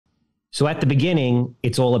So at the beginning,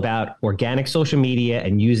 it's all about organic social media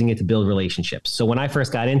and using it to build relationships. So when I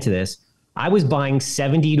first got into this, I was buying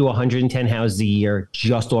 70 to 110 houses a year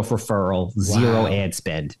just off referral, zero ad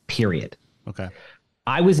spend, period. Okay.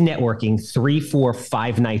 I was networking 3, 4,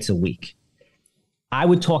 5 nights a week. I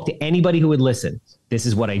would talk to anybody who would listen. This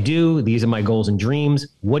is what I do. These are my goals and dreams.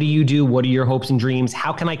 What do you do? What are your hopes and dreams?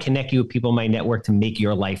 How can I connect you with people in my network to make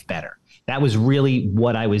your life better? That was really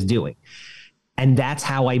what I was doing. And that's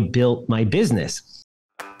how I built my business.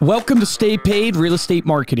 Welcome to Stay Paid Real Estate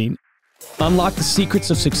Marketing. Unlock the secrets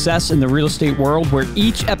of success in the real estate world, where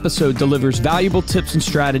each episode delivers valuable tips and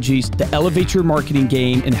strategies to elevate your marketing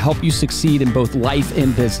game and help you succeed in both life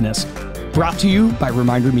and business. Brought to you by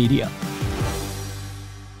Reminder Media.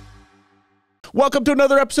 Welcome to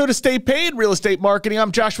another episode of Stay Paid Real Estate Marketing.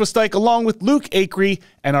 I'm Joshua Stike along with Luke Acree,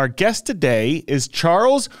 and our guest today is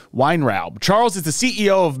Charles Weinraub. Charles is the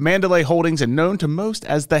CEO of Mandalay Holdings and known to most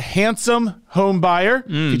as the handsome home buyer.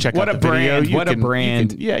 If you check what out a the video, brand, what a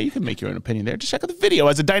brand. You can make your own opinion there. Just check out the video.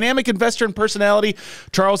 As a dynamic investor and personality,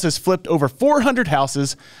 Charles has flipped over 400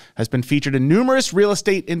 houses, has been featured in numerous real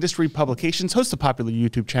estate industry publications, hosts a popular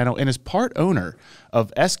YouTube channel, and is part owner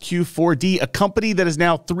of SQ4D, a company that is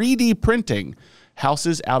now 3D printing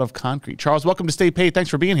houses out of concrete. Charles, welcome to Stay Paid. Thanks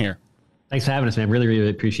for being here. Thanks for having us, man. Really, really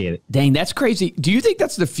appreciate it. Dang, that's crazy. Do you think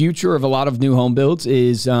that's the future of a lot of new home builds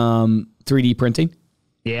is 3D printing?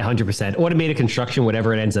 Yeah, 100%. Automated construction,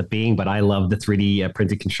 whatever it ends up being. But I love the 3D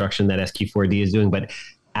printed construction that SQ4D is doing. But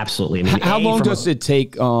absolutely. I mean, how long does it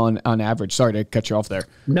take on average? Sorry to cut you off there.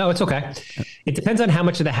 No, it's okay. It depends on how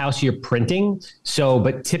much of the house you're printing. So,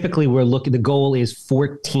 but typically the goal is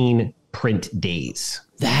 14 print days.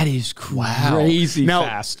 That is crazy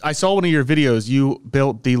fast. I saw one of your videos. You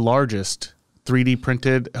built the largest 3D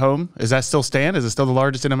printed home. Is that still stand? Is it still the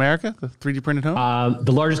largest in America, the 3D printed home?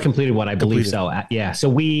 The largest completed one, I believe so. Yeah. So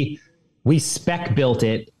we spec built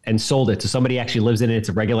it and sold it to somebody who actually lives in it. It's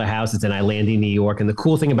a regular house. It's in Islandia, New York. And the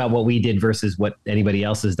cool thing about what we did versus what anybody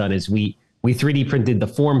else has done is we 3D printed the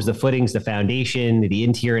forms, the footings, the foundation, the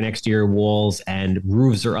interior and exterior walls, and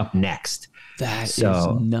roofs are up next. That is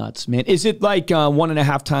nuts, man. Is it like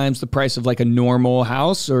 1.5 times the price of like a normal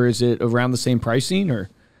house, or is it around the same pricing?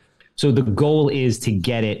 Or so the goal is to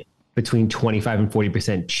get it between 25 and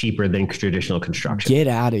 40% cheaper than traditional construction. Get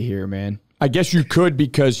out of here, man. I guess you could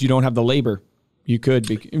because you don't have the labor. You could,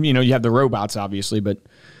 you have the robots, obviously,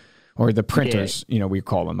 or the printers. Yeah. We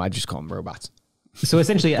call them. I just call them robots. So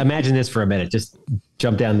essentially, imagine this for a minute. Just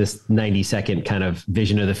jump down this 90-second kind of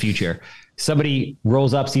vision of the future. Somebody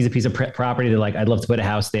rolls up, sees a piece of property. They're like, I'd love to put a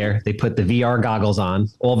house there. They put the VR goggles on.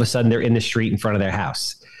 All of a sudden, they're in the street in front of their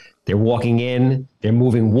house. They're walking in. They're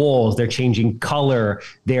moving walls. They're changing color.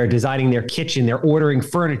 They're designing their kitchen. They're ordering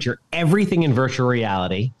furniture. Everything in virtual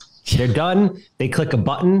reality. They're done. They click a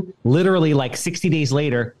button. Literally, like 60 days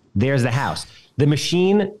later, there's the house. The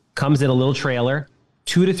machine comes in a little trailer.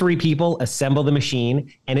 2 to 3 people assemble the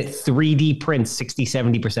machine, and it 3D prints 60,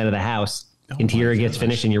 70% of the house. Interior gets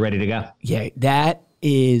finished, and you're ready to go. Yeah, that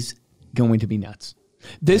is going to be nuts.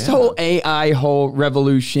 This whole AI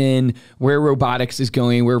revolution, where robotics is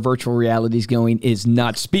going, where virtual reality is going, is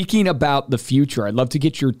nuts. Speaking about the future, I'd love to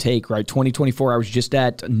get your take, right? 2024, I was just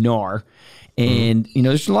at NAR. And,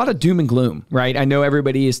 there's a lot of doom and gloom, right? I know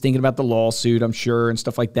everybody is thinking about the lawsuit, I'm sure, and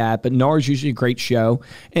stuff like that. But NAR is usually a great show.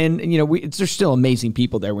 And, there's still amazing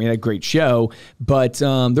people there. We had a great show. But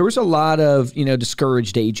there was a lot of,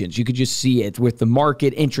 discouraged agents. You could just see it with the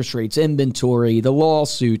market, interest rates, inventory, the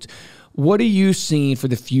lawsuit. What are you seeing for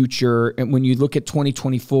the future? And when you look at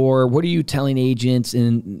 2024, what are you telling agents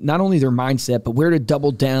and not only their mindset, but where to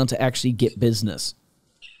double down to actually get business?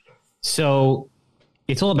 So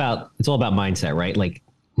it's all about mindset, right? Like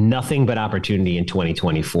nothing but opportunity in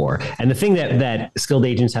 2024. And the thing that skilled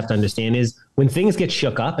agents have to understand is when things get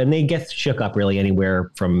shook up, and they get shook up really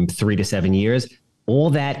anywhere from 3 to 7 years, all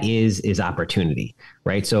that is opportunity,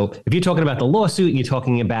 right? So if you're talking about the lawsuit, you're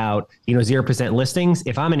talking about, 0% listings.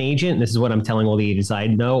 If I'm an agent, and this is what I'm telling all the agents I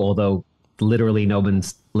know, although literally no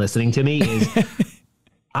one's listening to me, is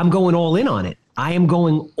I'm going all in on it. I am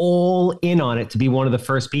going all in on it to be one of the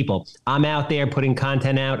first people. I'm out there putting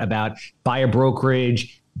content out about buyer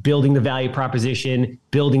brokerage, building the value proposition,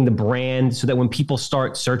 building the brand, so that when people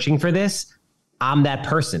start searching for this, I'm that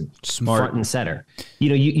person. Smart. Front and center.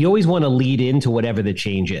 You always want to lead into whatever the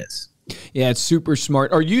change is. Yeah, it's super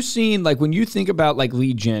smart. Are you seeing, like, when you think about like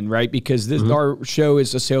lead gen, right? Because this our show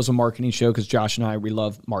is a sales and marketing show, because Josh and I, we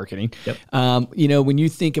love marketing. Yep. When you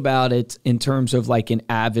think about it in terms of like an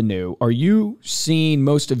avenue, are you seeing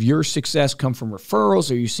most of your success come from referrals?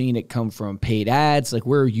 Are you seeing it come from paid ads? Like,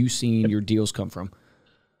 where are you seeing your deals come from?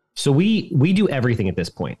 So we do everything at this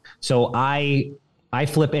point. So I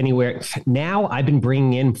flip anywhere. Now I've been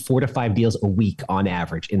bringing in 4 to 5 deals a week on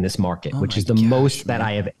average in this market, which is the most that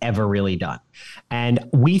I have ever really done. And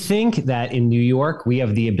we think that in New York, we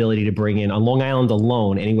have the ability to bring in, on Long Island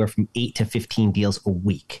alone, anywhere from 8 to 15 deals a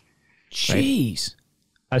week. Jeez. Right?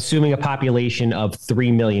 Assuming a population of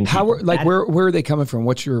 3 million people. Where are they coming from?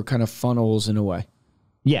 What's your kind of funnels in a way?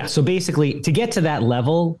 Yeah. So basically, to get to that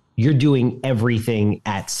level, you're doing everything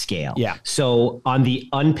at scale. Yeah. So on the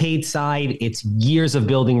unpaid side, it's years of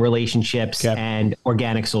building relationships and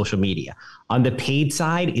organic social media. On the paid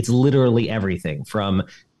side, it's literally everything from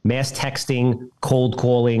mass texting, cold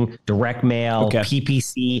calling, direct mail,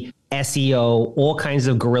 PPC, SEO, all kinds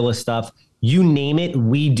of guerrilla stuff. You name it,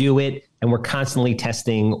 we do it. And we're constantly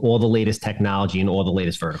testing all the latest technology and all the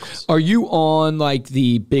latest verticals. Are you on like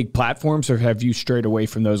the big platforms, or have you strayed away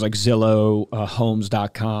from those, like Zillow,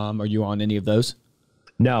 Homes.com? Are you on any of those?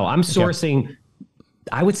 No, I'm sourcing.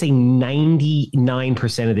 I would say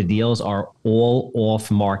 99% of the deals are all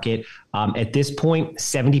off market. At this point,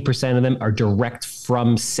 70% of them are direct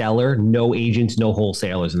from seller, no agents, no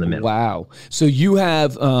wholesalers in the middle. Wow. So you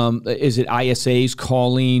have, is it ISAs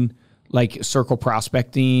calling, like circle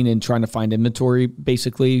prospecting and trying to find inventory,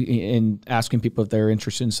 basically, and asking people if they're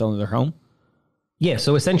interested in selling their home? Yeah.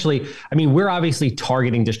 So essentially, I mean, we're obviously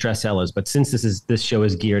targeting distressed sellers, but since this show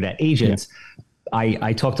is geared at agents,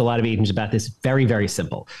 I talked to a lot of agents about this. Very, very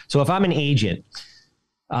simple. So if I'm an agent,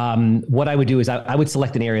 what I would do is I would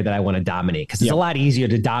select an area that I want to dominate, because it's a lot easier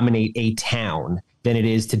to dominate a town than it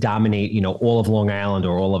is to dominate, all of Long Island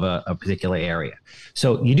or all of a particular area.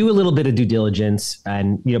 So you do a little bit of due diligence,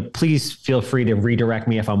 and, please feel free to redirect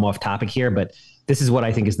me if I'm off topic here, but this is what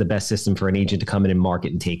I think is the best system for an agent to come in and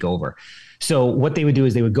market and take over. So what they would do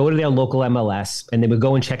is they would go to their local MLS and they would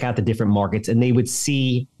go and check out the different markets, and they would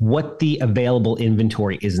see what the available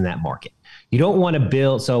inventory is in that market. You don't want to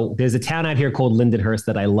build. So there's a town out here called Lindenhurst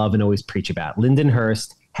that I love and always preach about.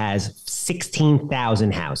 Lindenhurst has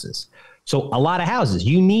 16,000 houses. So a lot of houses.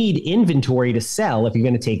 You need inventory to sell if you're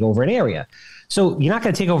going to take over an area. So you're not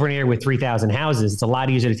going to take over an area with 3,000 houses. It's a lot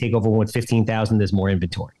easier to take over one with 15,000. There's more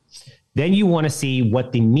inventory. Then you want to see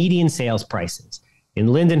what the median sales price is. In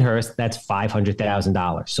Lindenhurst, that's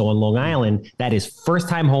 $500,000. So on Long Island, that is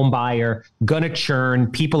first-time home buyer, gonna churn.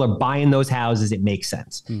 People are buying those houses. It makes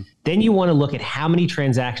sense. Then you want to look at how many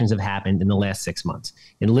transactions have happened in the last 6 months.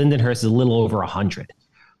 In Lindenhurst, is a little over 100.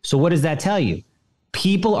 So what does that tell you?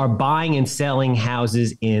 People are buying and selling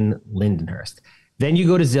houses in Lindenhurst. Then you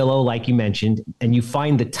go to Zillow, like you mentioned, and you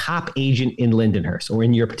find the top agent in Lindenhurst or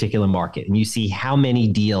in your particular market, and you see how many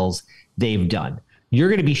deals they've done. You're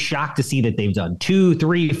going to be shocked to see that they've done 2,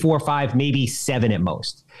 3, 4, 5, maybe 7 at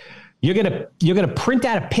most. You're going to print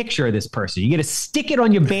out a picture of this person. You're going to stick it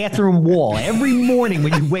on your bathroom wall every morning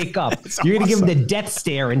when you wake up. You're going to give them the death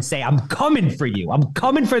stare and say, "I'm coming for you. I'm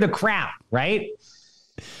coming for the crowd," right?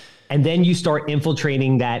 And then you start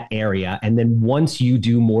infiltrating that area. And then once you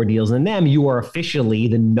do more deals than them, you are officially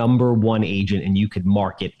the #1 agent, and you could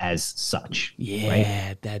market as such. Yeah,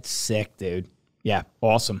 right? That's sick, dude. Yeah,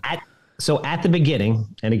 awesome. So at the beginning,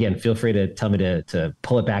 and again, feel free to tell me to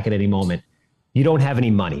pull it back at any moment, you don't have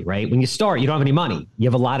any money, right? When you start, you don't have any money. You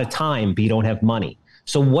have a lot of time, but you don't have money.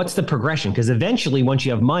 So what's the progression? Because eventually, once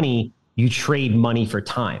you have money, you trade money for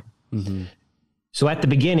time. Mm-hmm. So at the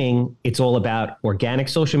beginning, it's all about organic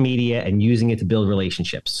social media and using it to build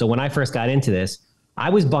relationships. So when I first got into this,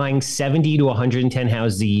 I was buying 70 to 110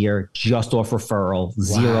 houses a year just off referral,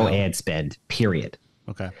 zero ad spend, period.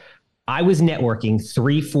 Okay. I was networking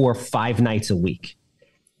 3, 4, 5 nights a week.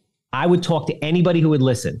 I would talk to anybody who would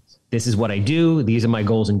listen. This is what I do. These are my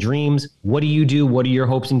goals and dreams. What do you do? What are your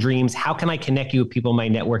hopes and dreams? How can I connect you with people in my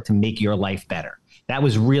network to make your life better? That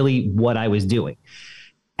was really what I was doing.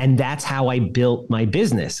 And that's how I built my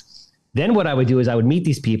business. Then what I would do is I would meet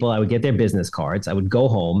these people. I would get their business cards. I would go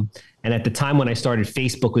home. And at the time when I started,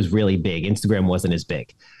 Facebook was really big. Instagram wasn't as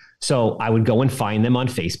big. So I would go and find them on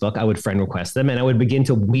Facebook. I would friend request them, and I would begin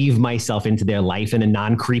to weave myself into their life in a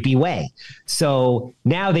non-creepy way. So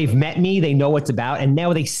now they've met me, they know what's about, and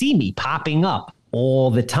now they see me popping up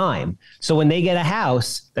all the time. So when they get a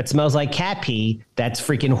house that smells like cat pee, that's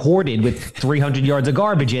freaking hoarded with 300 yards of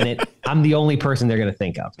garbage in it, I'm the only person they're going to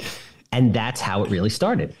think of. And that's how it really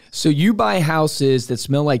started. So you buy houses that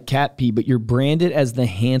smell like cat pee, but you're branded as the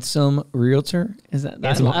handsome realtor? Is that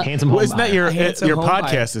handsome home Well, isn't that buyer. your Handsome home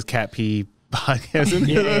podcast buyer. is Cat Pee podcast.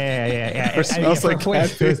 Yeah. Or smells like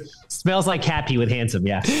cat pee. Smells like cat pee with Handsome,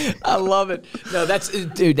 yeah. I love it. No,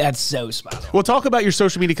 that's so spot on. Well, talk about your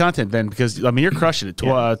social media content then, because I mean you're crushing it.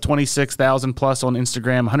 26,000 plus on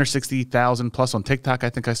Instagram, 160,000 plus on TikTok. I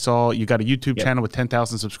think I saw you got a YouTube channel with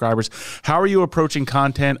 10,000 subscribers. How are you approaching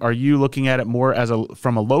content? Are you looking at it more as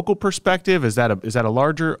from a local perspective? Is that a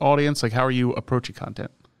larger audience? Like, how are you approaching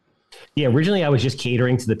content? Yeah, originally I was just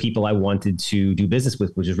catering to the people I wanted to do business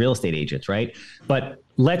with, which is real estate agents, right? But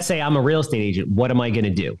let's say I'm a real estate agent. What am I going to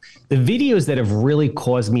do? The videos that have really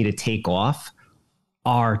caused me to take off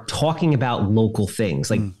are talking about local things.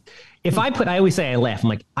 Like if I always say, I laugh. I'm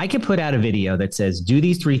like, I could put out a video that says, do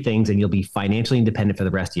these 3 things and you'll be financially independent for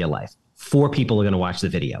the rest of your life. 4 people are going to watch the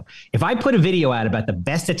video. If I put a video out about the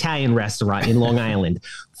best Italian restaurant in Long Island,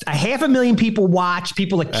 500,000 people watch,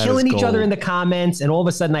 people are killing each other in the comments, and all of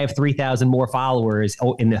a sudden I have 3,000 more followers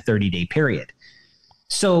in the 30-day period.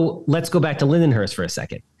 So let's go back to Lindenhurst for a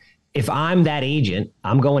second. If I'm that agent,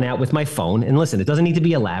 I'm going out with my phone, and listen, it doesn't need to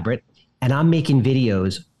be elaborate, and I'm making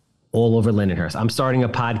videos all over Lindenhurst. I'm starting a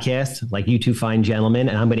podcast like you two fine gentlemen,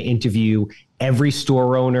 and I'm going to interview every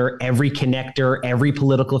store owner, every connector, every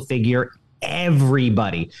political figure,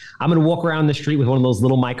 everybody. I'm going to walk around the street with one of those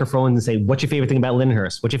little microphones and say, what's your favorite thing about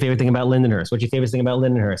Lindenhurst? What's your favorite thing about Lindenhurst? What's your favorite thing about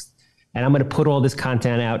Lindenhurst? And I'm going to put all this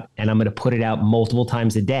content out, and I'm going to put it out multiple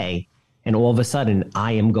times a day. And all of a sudden,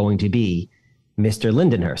 I am going to be Mr.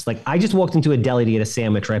 Lindenhurst. Like, I just walked into a deli to get a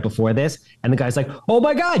sandwich right before this, and the guy's like, oh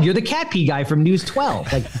my God, you're the cat pee guy from News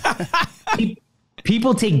 12. Like,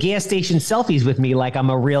 people take gas station selfies with me like I'm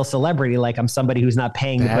a real celebrity, like I'm somebody who's not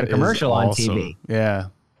paying to put a commercial on TV. Yeah.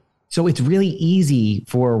 So it's really easy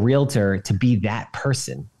for a realtor to be that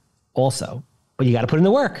person also, but you got to put in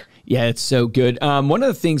the work. Yeah, it's so good. One of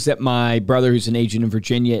the things that my brother, who's an agent in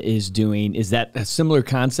Virginia, is doing is that a similar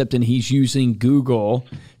concept, and he's using Google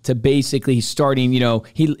to basically starting,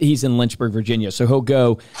 he's in Lynchburg, Virginia. So he'll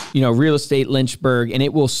go, real estate Lynchburg, and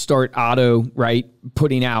it will start auto, right,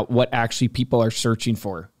 putting out what actually people are searching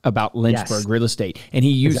for about Lynchburg real estate. And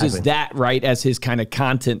he uses that, right, as his kind of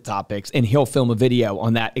content topics, and he'll film a video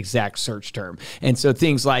on that exact search term. And so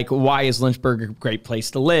things like, why is Lynchburg a great place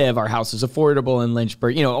to live? Our house is affordable in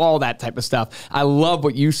Lynchburg, all that type of stuff. I love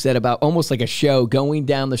what you said about almost like a show going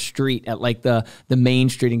down the street at like the main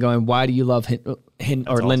street and going, why do you love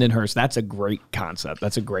Lindenhurst? That's a great concept.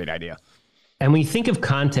 That's a great idea. And when you think of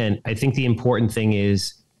content, I think the important thing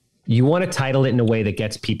is you want to title it in a way that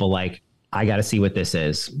gets people like, I got to see what this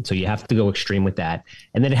is. So you have to go extreme with that.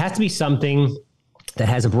 And then it has to be something that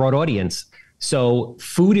has a broad audience. So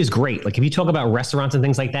food is great. Like if you talk about restaurants and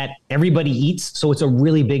things like that, everybody eats. So it's a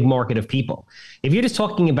really big market of people. If you're just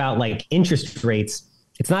talking about like interest rates,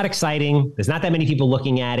 it's not exciting. There's not that many people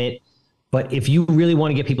looking at it. But if you really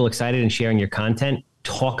want to get people excited and sharing your content,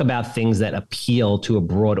 talk about things that appeal to a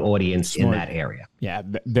broad audience in that area. Yeah,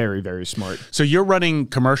 very, very smart. So you're running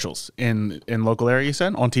commercials in local area, you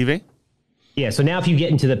said, on TV? Yeah. So now if you get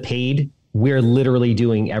into the paid, we're literally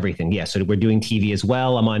doing everything. Yeah. So we're doing TV as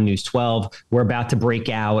well. I'm on News 12. We're about to break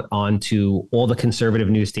out onto all the conservative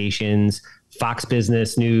news stations, Fox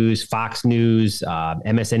Business News, Fox News,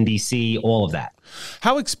 MSNBC, all of that.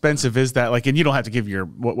 How expensive is that? Like, and you don't have to give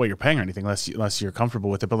what you're paying or anything unless you're comfortable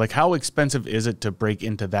with it. But like, how expensive is it to break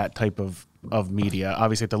into that type of media?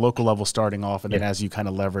 Obviously, at the local level, starting off, and then as you kind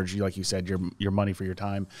of leverage, like you said, your money for your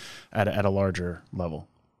time at a larger level.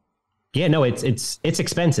 Yeah, no, it's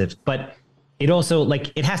expensive, but it also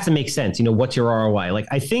it has to make sense. What's your ROI? Like,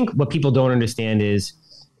 I think what people don't understand is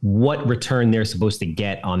what return they're supposed to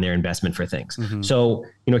get on their investment for things. Mm-hmm. So,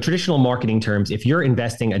 traditional marketing terms, if you're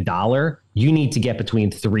investing $1, you need to get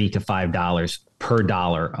between $3 to $5 per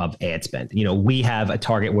dollar of ad spend. We have a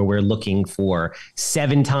target where we're looking for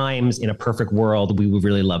 7 times. In a perfect world, we would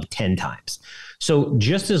really love 10 times. So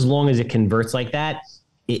just as long as it converts like that,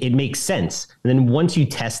 it makes sense. And then once you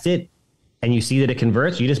test it and you see that it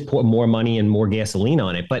converts, you just pour more money and more gasoline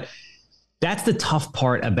on it. But that's the tough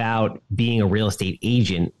part about being a real estate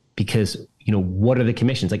agent, because, what are the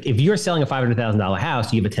commissions? Like if you're selling a $500,000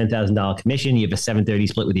 house, you have a $10,000 commission, you have a 730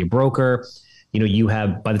 split with your broker, you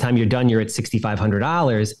have, by the time you're done, you're at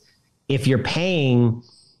 $6,500. If you're paying,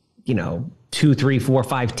 $2, $3, $4,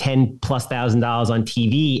 $5, $10,000+ on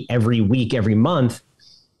TV every week, every month,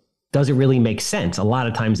 does it really make sense? A lot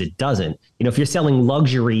of times it doesn't. If you're selling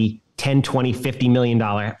luxury $10, $20, $50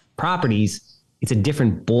 million properties, it's a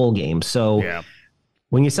different ball game. So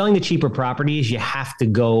when you're selling the cheaper properties, you have to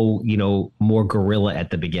go, more guerrilla at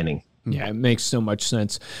the beginning. Yeah, it makes so much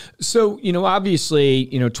sense. So, obviously,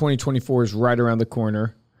 2024 is right around the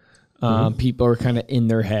corner. People are kind of in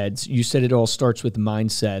their heads. You said it all starts with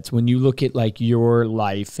mindsets. When you look at like your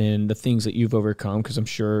life and the things that you've overcome, because I'm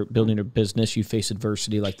sure building a business, you face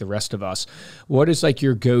adversity like the rest of us. What is like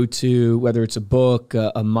your go-to, whether it's a book,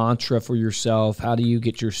 a mantra for yourself? How do you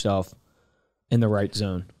get yourself in the right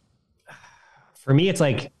zone? For me, it's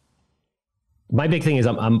like, my big thing is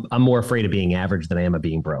I'm more afraid of being average than I am of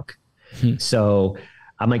being broke. So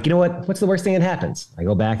I'm like, you know what? What's the worst thing that happens? I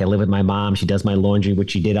go back, I live with my mom. She does my laundry,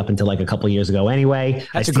 which she did up until like a couple of years ago anyway.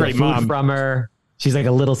 That's a great mom from her. She's like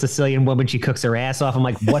a little Sicilian woman. She cooks her ass off. I'm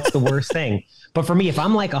like, what's the worst thing? But for me, if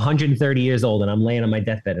I'm like 130 years old and I'm laying on my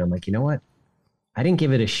deathbed and I'm like, you know what? I didn't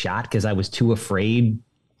give it a shot because I was too afraid.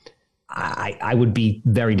 I would be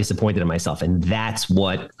very disappointed in myself. And that's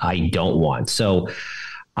what I don't want. So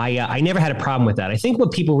I never had a problem with that. I think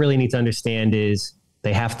what people really need to understand is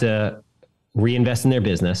they have to reinvest in their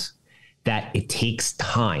business, that it takes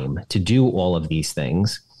time to do all of these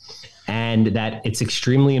things, and that it's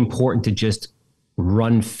extremely important to just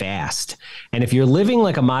run fast. And if you're living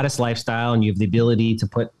like a modest lifestyle and you have the ability to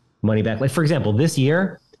put money back, like for example, this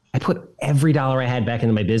year, I put every dollar I had back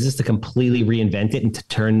into my business to completely reinvent it and to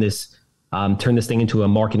turn this thing into a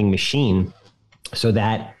marketing machine so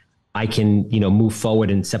that I can, move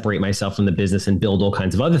forward and separate myself from the business and build all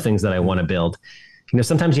kinds of other things that I want to build.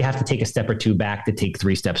 Sometimes you have to take a step or two back to take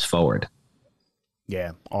 3 steps forward.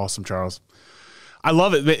 Yeah. Awesome, Charles. I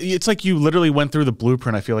love it. It's like you literally went through the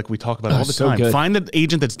blueprint. I feel like we talk about it all the time. Good. Find the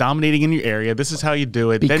agent that's dominating in your area. This is how you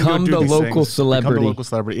do it. Become the local celebrity. Become the local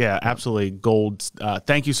celebrity. Yeah, absolutely. Gold.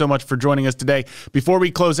 Thank you so much for joining us today. Before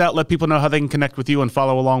we close out, let people know how they can connect with you and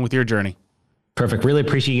follow along with your journey. Perfect. Really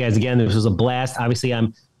appreciate you guys again. This was a blast. Obviously,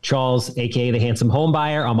 I'm Charles, aka the Handsome Home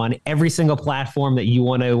Buyer. I'm on every single platform that you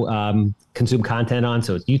want to consume content on.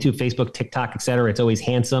 So it's YouTube, Facebook, TikTok, etc. It's always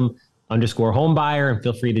handsome_home buyer. And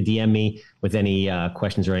feel free to DM me with any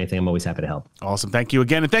questions or anything. I'm always happy to help. Awesome. Thank you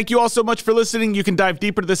again. And thank you all so much for listening. You can dive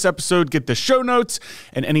deeper to this episode, get the show notes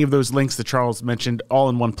and any of those links that Charles mentioned all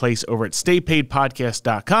in one place over at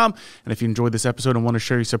staypaidpodcast.com. And if you enjoyed this episode and want to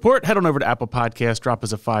share your support, head on over to Apple Podcasts, drop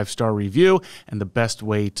us a 5-star review. And the best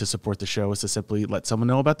way to support the show is to simply let someone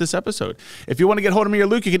know about this episode. If you want to get hold of me or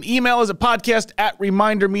Luke, you can email us at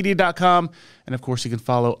podcast@remindermedia.com. And of course, you can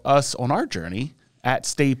follow us on our journey at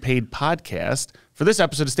Stay Paid Podcast. For this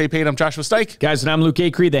episode of Stay Paid, I'm Joshua Stike. Guys, and I'm Luke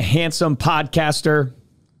Acree, the handsome podcaster.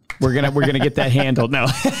 We're gonna get that handled. No.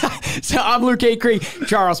 So I'm Luke Acree.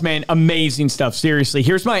 Charles, man, amazing stuff. Seriously.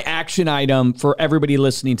 Here's my action item for everybody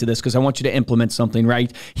listening to this, because I want you to implement something,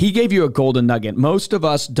 right? He gave you a golden nugget. Most of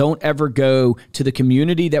us don't ever go to the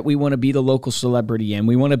community that we want to be the local celebrity in.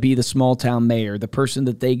 We want to be the small town mayor. The person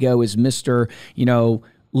that they go is Mr.,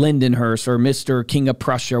 Lindenhurst or Mr. King of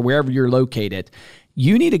Prussia, wherever you're located.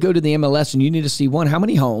 You need to go to the MLS and you need to see, one, how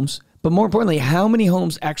many homes, but more importantly, how many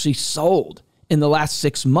homes actually sold in the last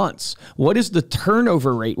 6 months. What is the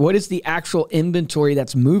turnover rate? What is the actual inventory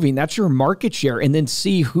that's moving? That's your market share. And then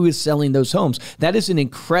see who is selling those homes. That is an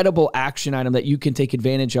incredible action item that you can take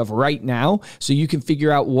advantage of right now, so you can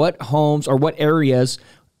figure out what homes or what areas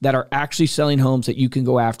that are actually selling homes that you can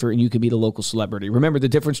go after and you can be the local celebrity. Remember, the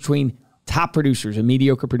difference between top producers and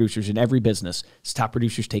mediocre producers in every business is top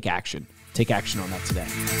producers take action. Take action on that today.